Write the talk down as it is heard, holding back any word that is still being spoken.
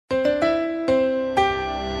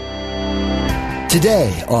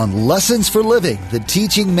Today on Lessons for Living, the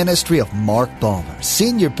teaching ministry of Mark Balmer,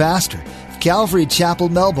 Senior Pastor of Calvary Chapel,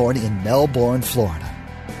 Melbourne in Melbourne, Florida.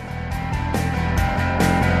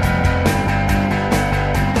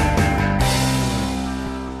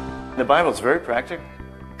 The Bible's very practical.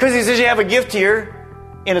 Because he says you have a gift here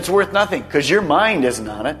and it's worth nothing because your mind isn't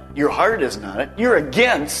on it, your heart isn't on it, you're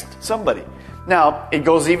against somebody. Now, it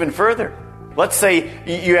goes even further. Let's say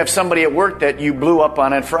you have somebody at work that you blew up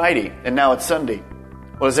on Friday, and now it's Sunday.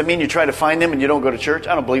 Well, does that mean you try to find them and you don't go to church?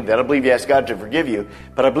 I don't believe that. I believe you ask God to forgive you.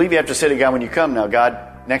 But I believe you have to say to God when you come, now,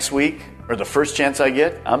 God, next week, or the first chance I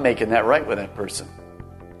get, I'm making that right with that person.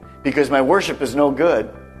 Because my worship is no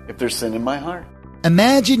good if there's sin in my heart.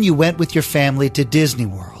 Imagine you went with your family to Disney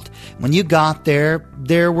World. When you got there,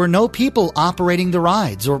 there were no people operating the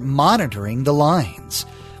rides or monitoring the lines.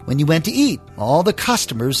 When you went to eat, all the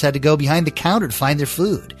customers had to go behind the counter to find their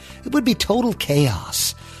food. It would be total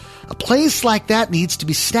chaos. A place like that needs to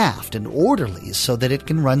be staffed and orderly so that it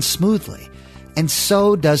can run smoothly. And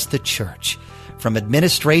so does the church. From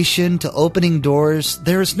administration to opening doors,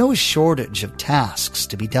 there is no shortage of tasks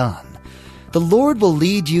to be done. The Lord will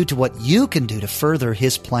lead you to what you can do to further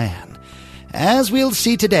His plan. As we'll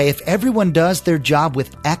see today, if everyone does their job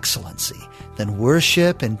with excellency, then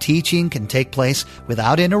worship and teaching can take place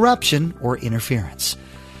without interruption or interference.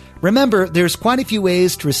 Remember, there's quite a few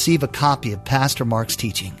ways to receive a copy of Pastor Mark's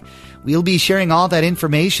teaching. We'll be sharing all that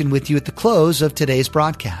information with you at the close of today's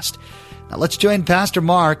broadcast. Now let's join Pastor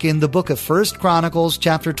Mark in the book of 1 Chronicles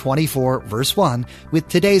chapter 24, verse 1 with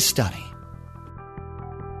today's study.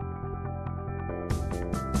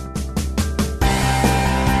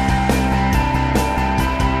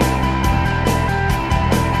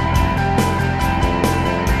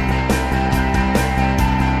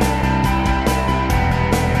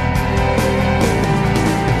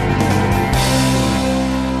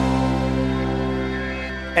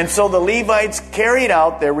 And so the Levites carried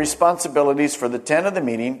out their responsibilities for the tent of the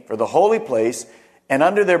meeting, for the holy place, and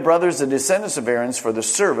under their brothers, the descendants of Aaron, for the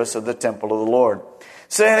service of the temple of the Lord.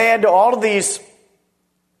 So they had all of these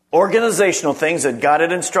organizational things that God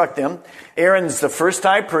had instructed them. Aaron's the first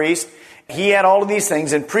high priest. He had all of these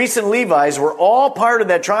things. And priests and Levites were all part of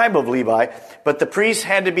that tribe of Levi, but the priests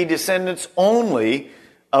had to be descendants only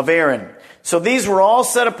of Aaron. So these were all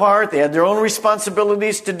set apart. They had their own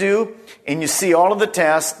responsibilities to do. And you see all of the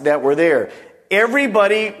tasks that were there.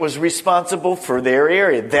 Everybody was responsible for their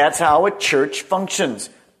area. That's how a church functions.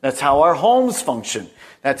 That's how our homes function.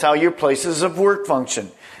 That's how your places of work function.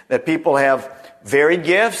 That people have varied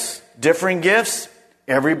gifts, different gifts.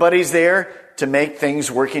 Everybody's there to make things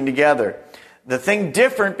working together. The thing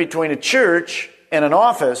different between a church and an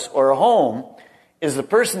office or a home is the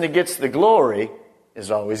person that gets the glory is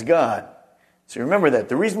always God. So remember that.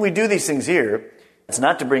 The reason we do these things here is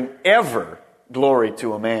not to bring ever glory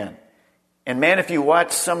to a man. And man, if you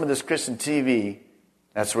watch some of this Christian TV,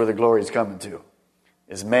 that's where the glory is coming to,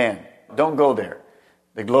 is man. Don't go there.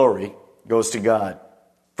 The glory goes to God.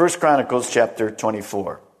 1 Chronicles chapter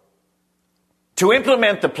 24. To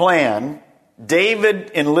implement the plan,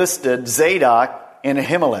 David enlisted Zadok and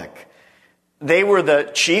Ahimelech. They were the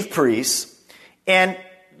chief priests, and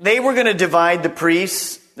they were going to divide the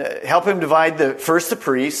priests, help him divide the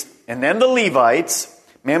priests, and then the Levites,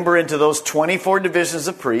 member into those 24 divisions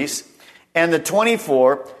of priests, and the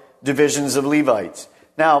 24 divisions of Levites.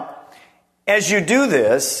 Now, as you do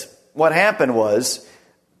this, what happened was,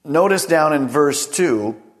 notice down in verse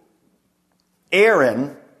 2,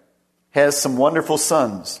 Aaron has some wonderful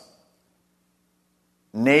sons.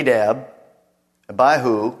 Nadab,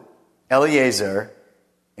 Abihu, Eleazar,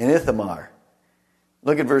 and Ithamar.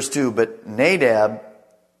 Look at verse 2. But Nadab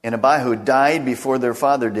and Abihu died before their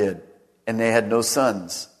father did, and they had no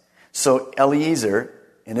sons. So Eleazar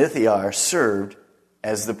and Ithamar served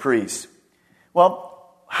as the priests. Well,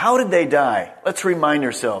 how did they die? Let's remind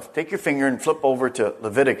ourselves. Take your finger and flip over to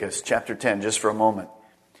Leviticus chapter 10 just for a moment.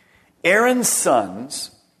 Aaron's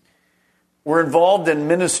sons were involved in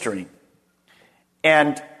ministry,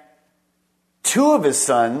 and two of his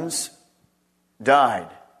sons died.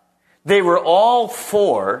 They were all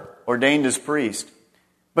four ordained as priests.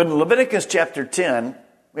 But in Leviticus chapter 10,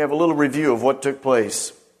 we have a little review of what took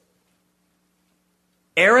place.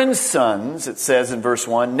 Aaron's sons, it says in verse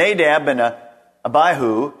 1, Nadab and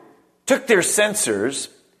Abihu took their censers,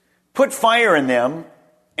 put fire in them,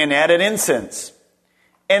 and added incense.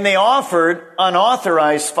 And they offered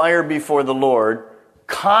unauthorized fire before the Lord,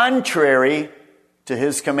 contrary to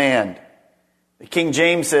His command. The King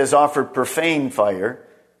James says offered profane fire.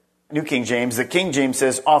 New King James, the King James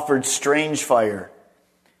says offered strange fire.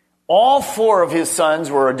 All four of his sons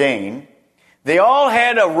were ordained. They all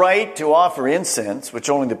had a right to offer incense, which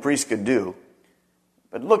only the priest could do.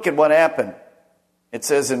 But look at what happened. It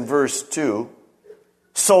says in verse 2,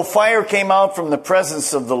 so fire came out from the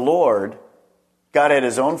presence of the Lord. God had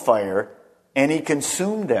his own fire, and he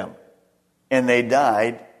consumed them, and they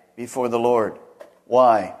died before the Lord.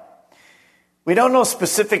 Why? We don't know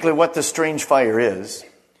specifically what the strange fire is,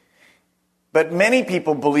 but many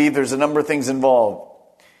people believe there's a number of things involved.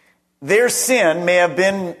 Their sin may have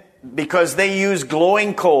been because they used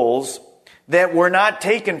glowing coals that were not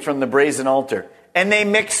taken from the brazen altar, and they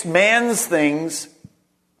mixed man's things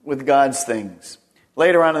with God's things.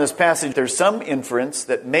 Later on in this passage, there's some inference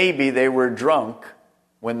that maybe they were drunk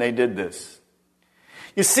when they did this.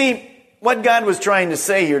 You see, what God was trying to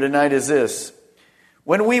say here tonight is this.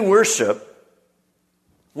 When we worship,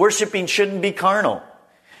 worshiping shouldn't be carnal.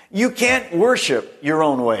 You can't worship your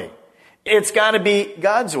own way. It's got to be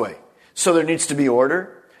God's way. So there needs to be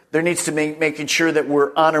order. There needs to be making sure that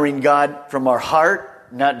we're honoring God from our heart,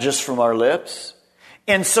 not just from our lips.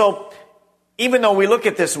 And so, even though we look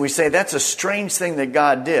at this and we say, that's a strange thing that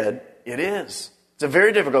God did, it is. It's a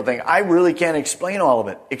very difficult thing. I really can't explain all of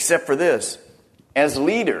it, except for this. As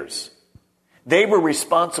leaders, they were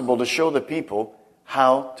responsible to show the people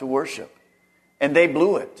how to worship. And they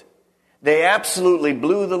blew it. They absolutely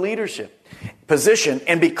blew the leadership position.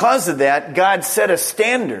 And because of that, God set a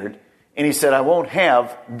standard, and he said, I won't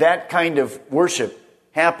have that kind of worship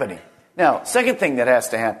happening. Now, second thing that has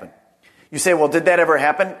to happen. You say, well, did that ever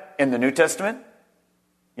happen in the New Testament?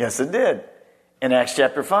 Yes, it did. In Acts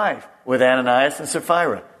chapter 5, with Ananias and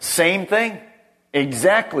Sapphira. Same thing.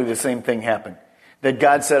 Exactly the same thing happened. That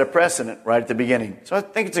God set a precedent right at the beginning. So I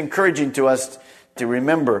think it's encouraging to us to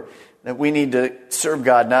remember that we need to serve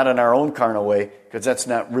God not in our own carnal way, because that's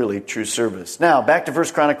not really true service. Now, back to 1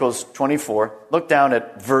 Chronicles 24. Look down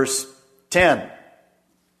at verse 10.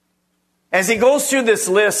 As he goes through this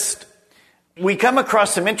list, we come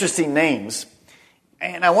across some interesting names.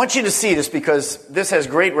 And I want you to see this because this has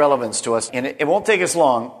great relevance to us. And it won't take us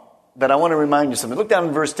long, but I want to remind you something. Look down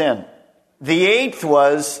in verse 10. The eighth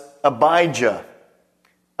was Abijah.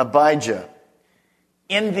 Abijah.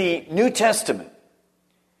 In the New Testament,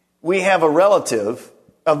 we have a relative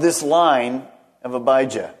of this line of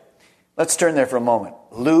Abijah. Let's turn there for a moment.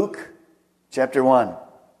 Luke chapter 1.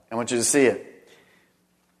 I want you to see it.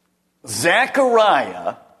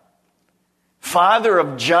 Zechariah, father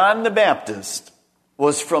of John the Baptist,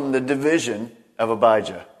 was from the division of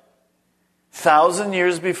Abijah. 1,000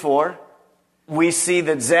 years before, we see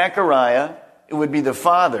that Zechariah would be the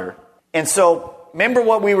father. And so, remember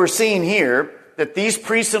what we were seeing here, that these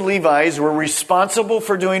priests and Levites were responsible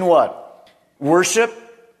for doing what? Worship,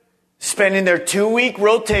 spending their 2-week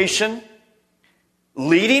rotation,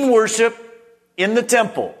 leading worship in the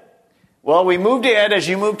temple. Well, we moved ahead, as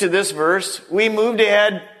you move to this verse, we moved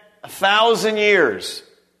ahead 1,000 years.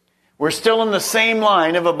 We're still in the same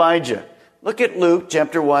line of Abijah. Look at Luke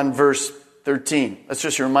chapter 1, verse 13. Let's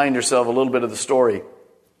just remind ourselves a little bit of the story.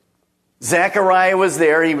 Zechariah was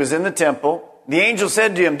there. He was in the temple. The angel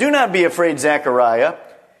said to him, do not be afraid, Zechariah.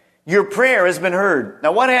 Your prayer has been heard.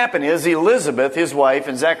 Now what happened is Elizabeth, his wife,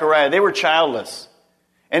 and Zechariah, they were childless.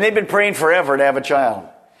 And they'd been praying forever to have a child.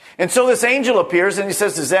 And so this angel appears and he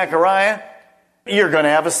says to Zechariah, you're going to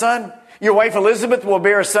have a son. Your wife Elizabeth will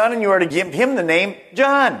bear a son, and you are to give him the name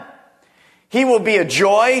John. He will be a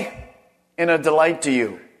joy and a delight to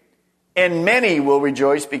you. And many will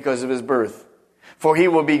rejoice because of his birth. For he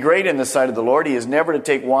will be great in the sight of the Lord. He is never to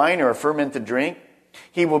take wine or a fermented drink.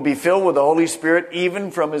 He will be filled with the Holy Spirit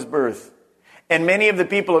even from his birth. And many of the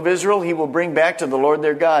people of Israel he will bring back to the Lord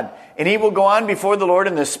their God. And he will go on before the Lord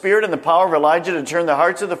in the spirit and the power of Elijah to turn the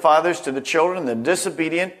hearts of the fathers to the children and the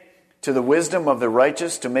disobedient to the wisdom of the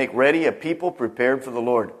righteous, to make ready a people prepared for the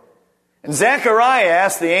Lord. And Zechariah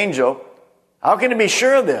asked the angel, how can I be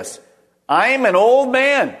sure of this? I am an old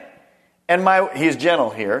man. And he's gentle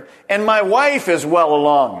here. And my wife is well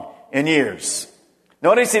along in years.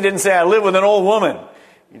 Notice he didn't say, I live with an old woman.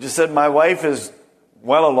 He just said, my wife is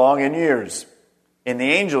well along in years. And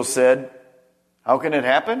the angel said, how can it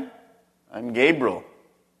happen? I'm Gabriel.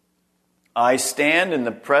 I stand in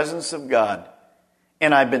the presence of God.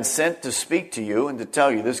 And I've been sent to speak to you and to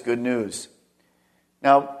tell you this good news.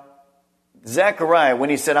 Now, Zechariah, when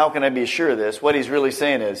he said, how can I be sure of this? What he's really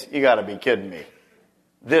saying is, you got to be kidding me.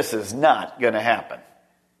 This is not going to happen.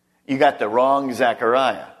 You got the wrong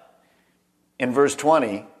Zechariah. In verse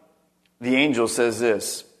 20, the angel says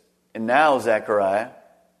this, and now, Zechariah,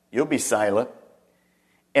 you'll be silent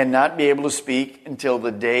and not be able to speak until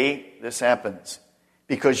the day this happens,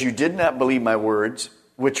 because you did not believe my words,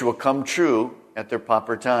 which will come true at their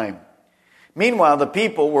proper time. Meanwhile, the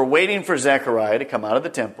people were waiting for Zechariah to come out of the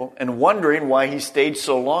temple and wondering why he stayed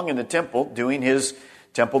so long in the temple doing his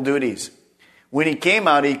temple duties. When he came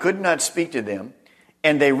out, he could not speak to them,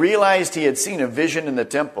 and they realized he had seen a vision in the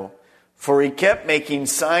temple, for he kept making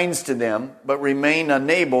signs to them, but remained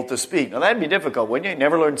unable to speak. Now, that'd be difficult, wouldn't you?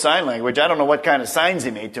 Never learned sign language. I don't know what kind of signs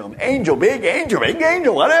he made to him. Angel, big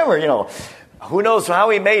angel, whatever, Who knows how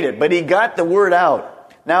he made it, but he got the word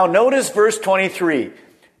out. Now, notice verse 23.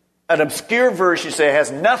 An obscure verse, you say,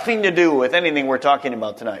 has nothing to do with anything we're talking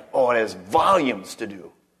about tonight. Oh, it has volumes to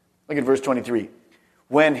do. Look at verse 23.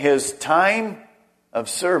 When his time of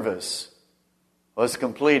service was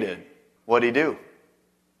completed, what did he do?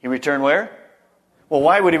 He returned where? Well,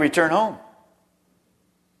 why would he return home?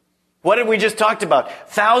 What did we just talked about?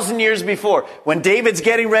 1,000 years before, when David's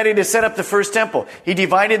getting ready to set up the first temple, he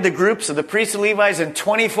divided the groups of the priests and Levites in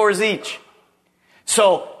 24s each.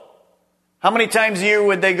 So, how many times a year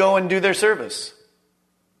would they go and do their service?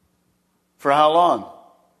 For how long?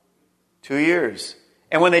 2 years.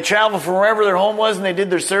 And when they traveled from wherever their home was and they did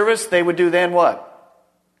their service, they would do then what?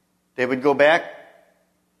 They would go back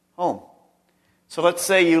home. So let's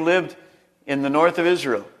say you lived in the north of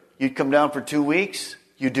Israel. You'd come down for 2 weeks.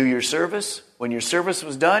 You'd do your service. When your service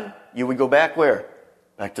was done, you would go back where?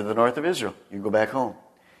 Back to the north of Israel. You'd go back home.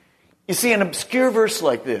 You see, an obscure verse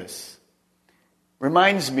like this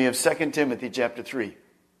reminds me of 2 Timothy chapter 3.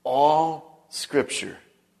 All Scripture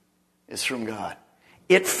is from God.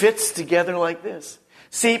 It fits together like this.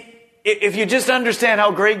 See, if you just understand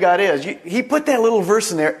how great God is, He put that little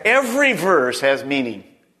verse in there. Every verse has meaning.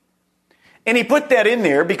 And He put that in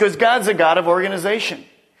there because God's a God of organization.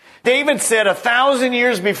 David said 1,000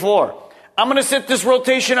 years before, I'm going to set this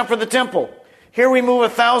rotation up for the temple. Here we move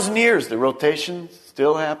 1,000 years. The rotation's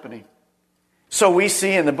still happening. So we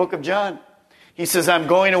see in the book of John, he says, I'm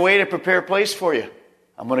going away to prepare a place for you.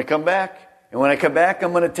 I'm going to come back. And when I come back,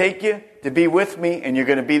 I'm going to take you to be with me, and you're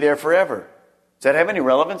going to be there forever. Does that have any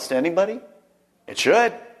relevance to anybody? It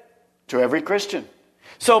should. To every Christian.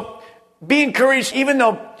 So be encouraged, even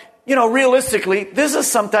though, realistically, this is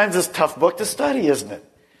sometimes a tough book to study, isn't it?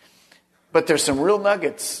 But there's some real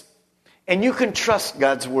nuggets. And you can trust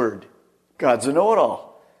God's Word. God's a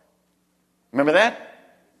know-it-all. Remember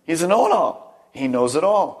that? He's a know-it-all. He knows it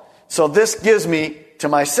all. So this gives me, to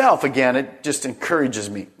myself, again, it just encourages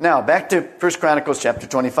me. Now, back to 1 Chronicles chapter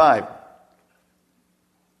 25.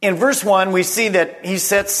 In verse 1, we see that he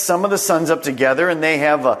sets some of the sons up together, and they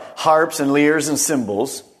have harps and lyres and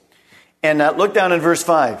cymbals. And look down in verse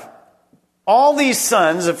 5. All these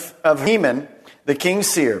sons of Heman, the king's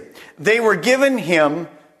seer, they were given him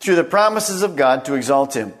through the promises of God to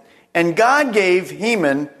exalt him. And God gave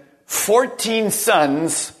Heman 14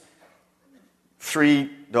 sons, 3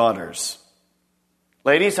 daughters.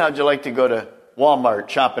 Ladies, how'd you like to go to Walmart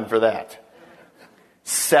shopping for that?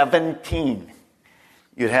 17.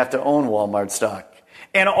 You'd have to own Walmart stock.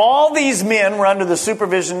 And all these men were under the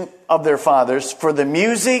supervision of their fathers for the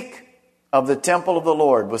music of the temple of the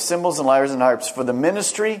Lord, with cymbals and lyres and harps, for the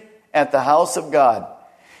ministry at the house of God.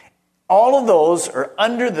 All of those are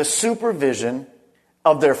under the supervision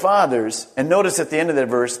of their fathers. And notice at the end of that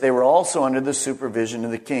verse, they were also under the supervision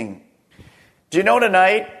of the king. Do you know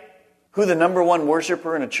tonight who the number one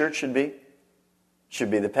worshiper in a church should be?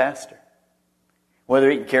 Should be the pastor. Whether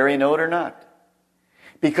he can carry a note or not.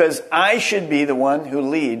 Because I should be the one who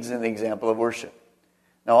leads in the example of worship.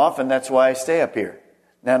 Now often that's why I stay up here.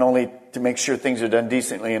 Not only to make sure things are done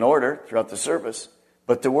decently in order throughout the service,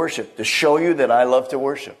 but to worship. To show you that I love to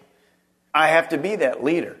worship. I have to be that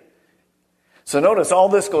leader. So notice all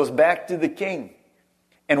this goes back to the king.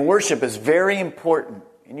 And worship is very important.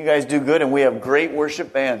 And you guys do good, and we have great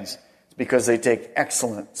worship bands. It's because they take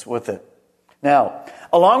excellence with it. Now,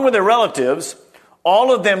 along with their relatives,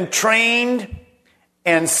 all of them trained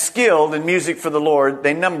and skilled in music for the Lord,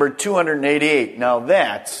 they numbered 288. Now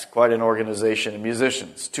that's quite an organization of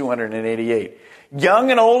musicians, 288. Young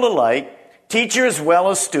and old alike, teacher as well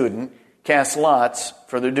as student, cast lots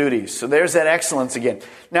for their duties. So there's that excellence again.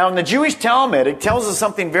 Now in the Jewish Talmud, it tells us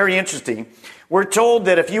something very interesting. We're told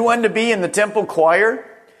that if you wanted to be in the temple choir,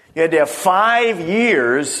 you had to have 5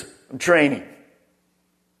 years of training.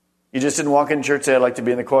 You just didn't walk in church and say, I'd like to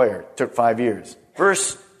be in the choir. It took 5 years.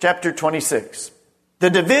 Verse chapter 26. The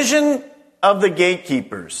division of the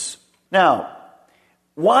gatekeepers. Now,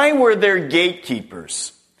 why were there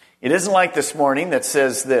gatekeepers? It isn't like this morning that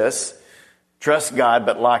says this, trust God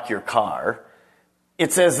but lock your car.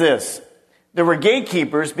 It says this, there were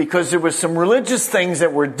gatekeepers because there were some religious things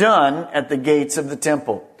that were done at the gates of the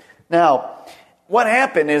temple. Now, what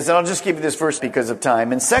happened is, and I'll just give you this verse because of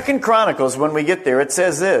time. In 2 Chronicles, when we get there, it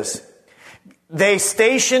says this. They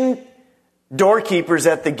stationed doorkeepers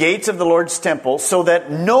at the gates of the Lord's temple, so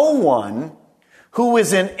that no one who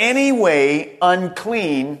is in any way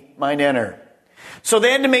unclean might enter. So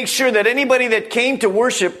they had to make sure that anybody that came to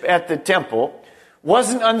worship at the temple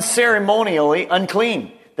wasn't unceremonially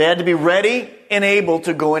unclean. They had to be ready and able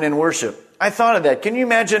to go in and worship. I thought of that. Can you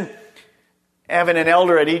imagine having an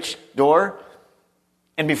elder at each door?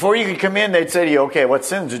 And before you could come in, they'd say to you, okay, what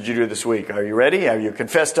sins did you do this week? Are you ready? Are you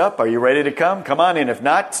confessed up? Are you ready to come? Come on in. If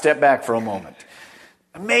not, step back for a moment.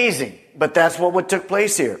 Amazing. But that's what took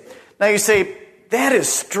place here. Now you say, that is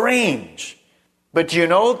strange. But you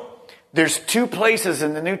know, there's two places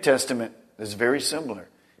in the New Testament that's very similar.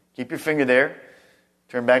 Keep your finger there.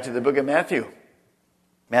 Turn back to the book of Matthew.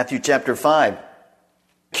 Matthew chapter 5.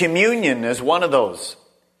 Communion is one of those.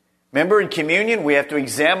 Remember, in communion, we have to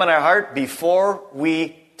examine our heart before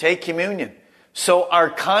we take communion. So our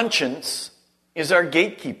conscience is our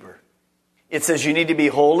gatekeeper. It says you need to be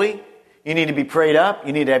holy, you need to be prayed up,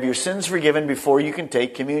 you need to have your sins forgiven before you can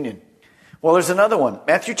take communion. Well, there's another one.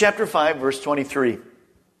 Matthew chapter 5, verse 23.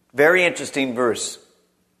 Very interesting verse.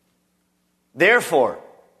 Therefore,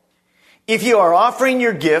 if you are offering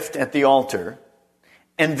your gift at the altar,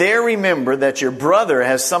 and there remember that your brother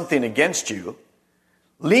has something against you,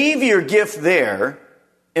 leave your gift there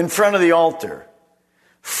in front of the altar.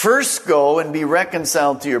 First go and be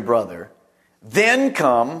reconciled to your brother. Then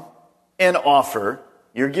come and offer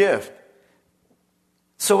your gift.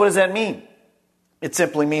 So what does that mean? It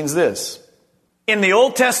simply means this. In the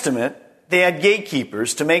Old Testament, they had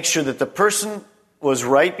gatekeepers to make sure that the person was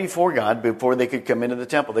right before God before they could come into the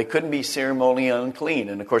temple. They couldn't be ceremonially unclean.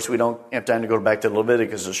 And of course, we don't have time to go back to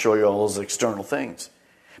Leviticus to show you all those external things.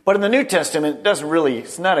 But in the New Testament,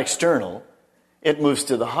 it's not external. It moves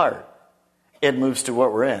to the heart. It moves to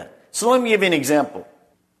what we're at. So let me give you an example.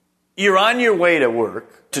 You're on your way to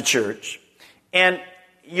work, to church, and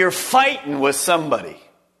you're fighting with somebody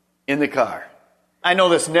in the car. I know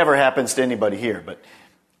this never happens to anybody here, but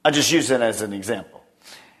I'll just use it as an example.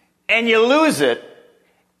 And you lose it,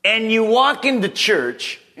 and you walk into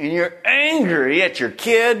church, and you're angry at your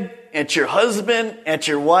kid, at your husband, at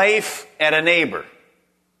your wife, at a neighbor.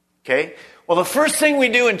 Okay? Well, the first thing we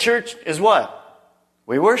do in church is what?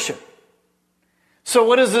 We worship. So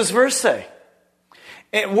what does this verse say?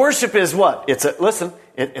 Worship is what?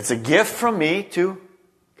 It's a gift from me to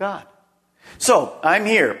God. So, I'm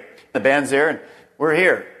here. The band's there, and we're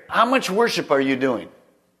here. How much worship are you doing?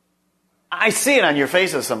 I see it on your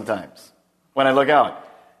faces sometimes when I look out.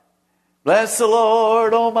 Bless the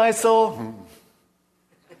Lord, oh my soul.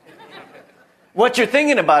 What you're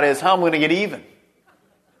thinking about is how I'm going to get even.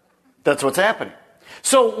 That's what's happening.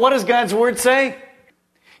 So what does God's word say?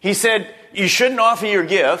 He said, you shouldn't offer your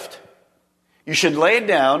gift. You should lay it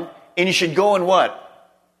down, and you should go and what?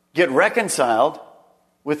 Get reconciled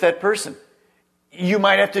with that person. You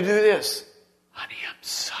might have to do this. Honey, I'm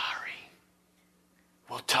sorry.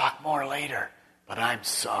 We'll talk more later, but I'm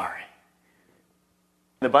sorry.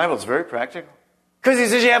 The Bible is very practical. Because he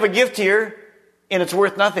says you have a gift here, and it's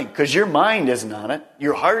worth nothing. Because your mind isn't on it.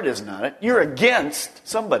 Your heart isn't on it. You're against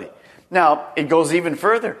somebody. Now, it goes even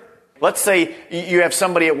further. Let's say you have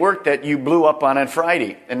somebody at work that you blew up on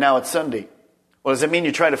Friday, and now it's Sunday. Well, does that mean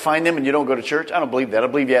you try to find them and you don't go to church? I don't believe that. I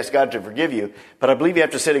believe you ask God to forgive you. But I believe you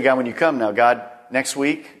have to say to God when you come, now, God, next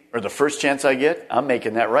week, or the first chance I get, I'm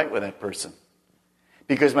making that right with that person.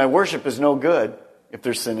 Because my worship is no good if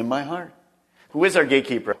there's sin in my heart. Who is our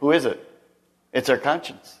gatekeeper? Who is it? It's our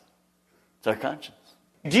conscience. It's our conscience.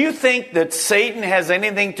 Do you think that Satan has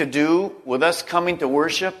anything to do with us coming to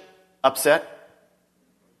worship upset?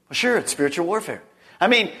 Well, sure, it's spiritual warfare. I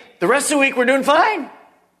mean, the rest of the week we're doing fine.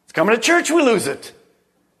 It's coming to church, we lose it.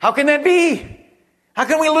 How can that be? How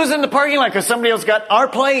can we lose it in the parking lot because somebody else got our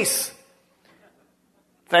place?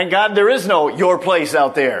 Thank God there is no your place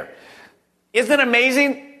out there. Isn't it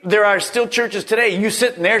amazing? There are still churches today. You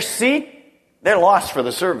sit in their seat, they're lost for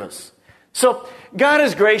the service. So God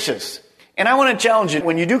is gracious. And I want to challenge you,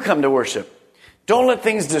 when you do come to worship, don't let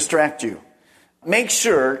things distract you. Make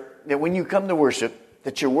sure that when you come to worship,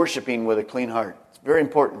 that you're worshiping with a clean heart. It's very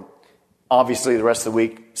important. Obviously, the rest of the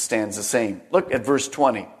week stands the same. Look at verse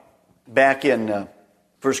 20. Back in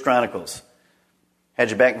 1 Chronicles.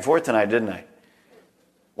 Had you back and forth tonight, didn't I?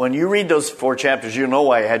 When you read those 4 chapters, you know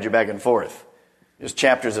why I had you back and forth. There's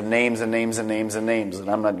chapters of names and names and names and names that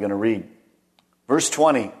I'm not going to read. Verse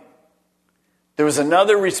 20. There was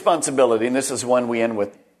another responsibility, and this is one we end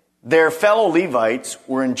with. Their fellow Levites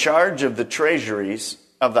were in charge of the treasuries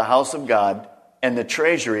of the house of God and the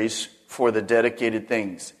treasuries for the dedicated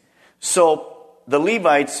things. So the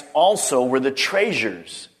Levites also were the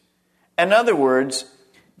treasures. In other words,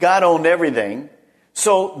 God owned everything.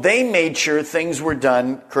 So they made sure things were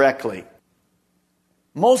done correctly.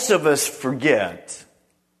 Most of us forget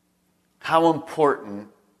how important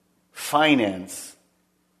finance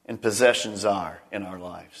and possessions are in our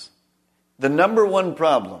lives. The number one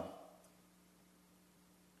problem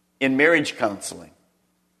in marriage counseling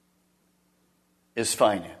is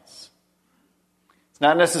finance. It's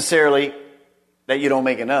not necessarily that you don't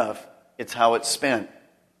make enough, it's how it's spent.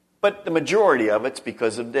 But the majority of it's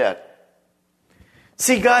because of debt.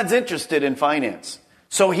 See, God's interested in finance.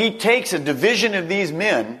 So He takes a division of these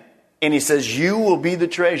men and He says, you will be the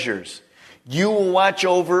treasurers. You will watch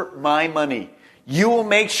over my money. You will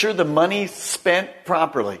make sure the money's spent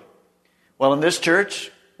properly. Well, in this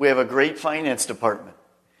church, we have a great finance department.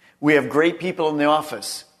 We have great people in the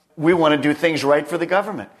office. We want to do things right for the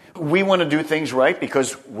government. We want to do things right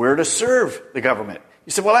because we're to serve the government.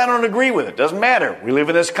 You say, well, I don't agree with it. Doesn't matter. We live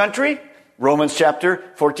in this country. Romans chapter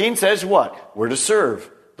 14 says what? We're to serve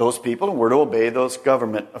those people and we're to obey those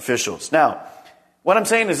government officials. Now, what I'm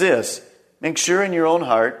saying is this. Make sure in your own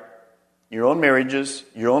heart, your own marriages,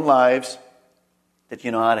 your own lives, that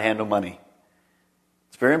you know how to handle money.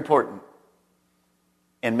 It's very important.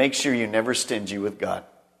 And make sure you're never stingy with God.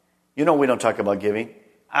 You know we don't talk about giving.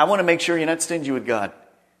 I want to make sure you're not stingy with God.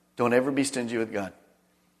 Don't ever be stingy with God.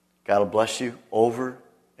 God will bless you over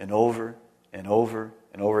and over and over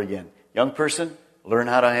and over again. Young person, learn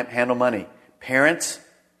how to handle money. Parents,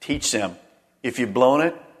 teach them. If you've blown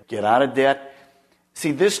it, get out of debt.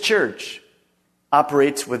 See, this church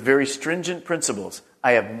operates with very stringent principles.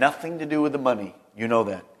 I have nothing to do with the money. You know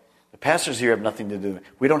that. The pastors here have nothing to do with it.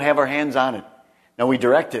 We don't have our hands on it. Now, we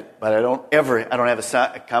direct it, but I don't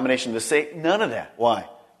have a combination to say none of that. Why?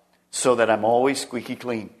 So that I'm always squeaky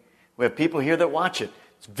clean. We have people here that watch it.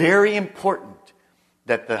 It's very important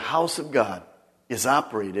that the house of God is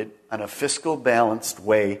operated on a fiscal balanced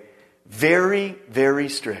way. Very, very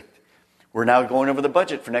strict. We're now going over the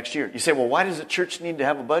budget for next year. You say, well, why does a church need to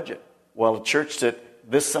have a budget? Well, a church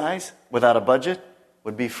that this size without a budget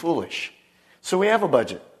would be foolish. So we have a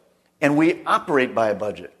budget. And we operate by a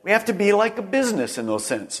budget. We have to be like a business in those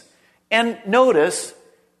sense. And notice,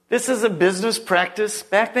 this is a business practice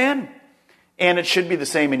back then. And it should be the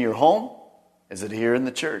same in your home as it here in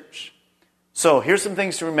the church. So here's some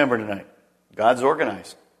things to remember tonight. God's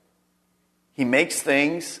organized. He makes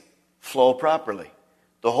things flow properly.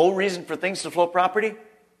 The whole reason for things to flow properly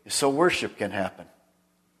is so worship can happen.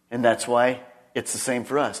 And that's why it's the same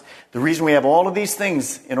for us. The reason we have all of these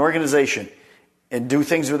things in organization and do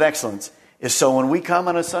things with excellence is so when we come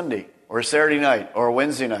on a Sunday or a Saturday night or a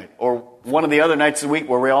Wednesday night or one of the other nights of the week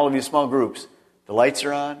where we all have these small groups, the lights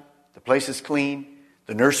are on, the place is clean,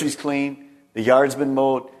 the nursery's clean, the yard's been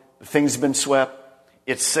mowed, the things have been swept,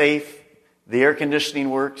 it's safe, the air conditioning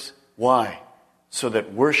works. Why? So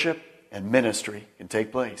that worship and ministry can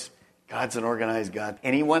take place. God's an organized God,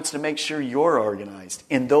 and He wants to make sure you're organized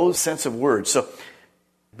in those sense of words. So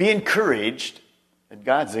be encouraged that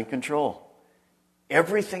God's in control.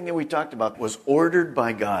 Everything that we talked about was ordered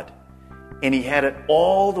by God, and He had it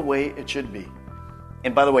all the way it should be.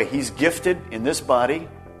 And by the way, He's gifted in this body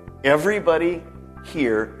everybody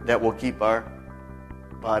here that will keep our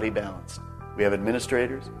body balanced. We have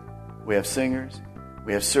administrators, we have singers,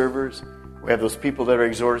 we have servers, we have those people that are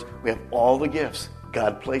exhorters. We have all the gifts.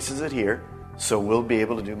 God places it here, so we'll be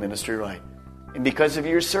able to do ministry right. And because of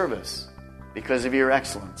your service, because of your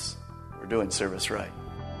excellence, we're doing service right.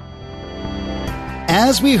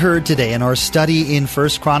 As we heard today in our study in 1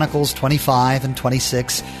 Chronicles 25 and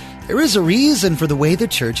 26, there is a reason for the way the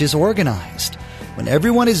church is organized. When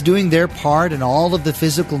everyone is doing their part and all of the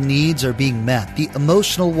physical needs are being met, the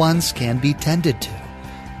emotional ones can be tended to.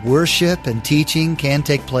 Worship and teaching can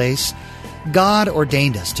take place. God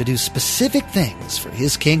ordained us to do specific things for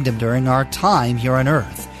His kingdom during our time here on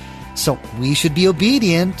earth. So we should be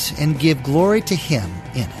obedient and give glory to Him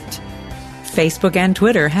in it. Facebook and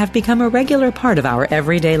Twitter have become a regular part of our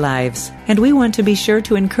everyday lives, and we want to be sure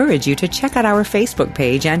to encourage you to check out our Facebook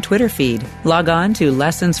page and Twitter feed. Log on to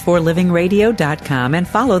lessonsforlivingradio.com and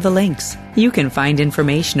follow the links. You can find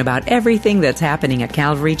information about everything that's happening at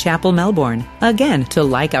Calvary Chapel, Melbourne. Again, to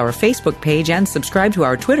like our Facebook page and subscribe to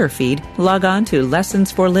our Twitter feed, log on to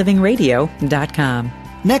lessonsforlivingradio.com.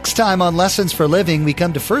 Next time on Lessons for Living, we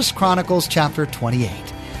come to 1 Chronicles chapter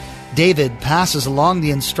 28. David passes along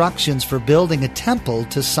the instructions for building a temple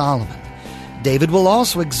to Solomon. David will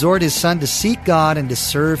also exhort his son to seek God and to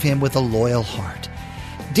serve Him with a loyal heart.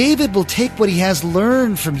 David will take what he has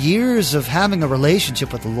learned from years of having a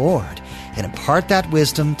relationship with the Lord and impart that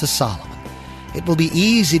wisdom to Solomon. It will be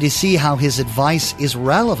easy to see how his advice is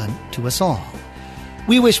relevant to us all.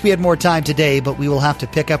 We wish we had more time today, but we will have to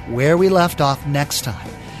pick up where we left off next time,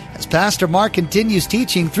 as Pastor Mark continues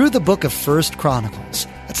teaching through the book of 1 Chronicles.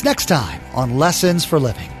 That's next time on Lessons for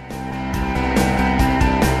Living.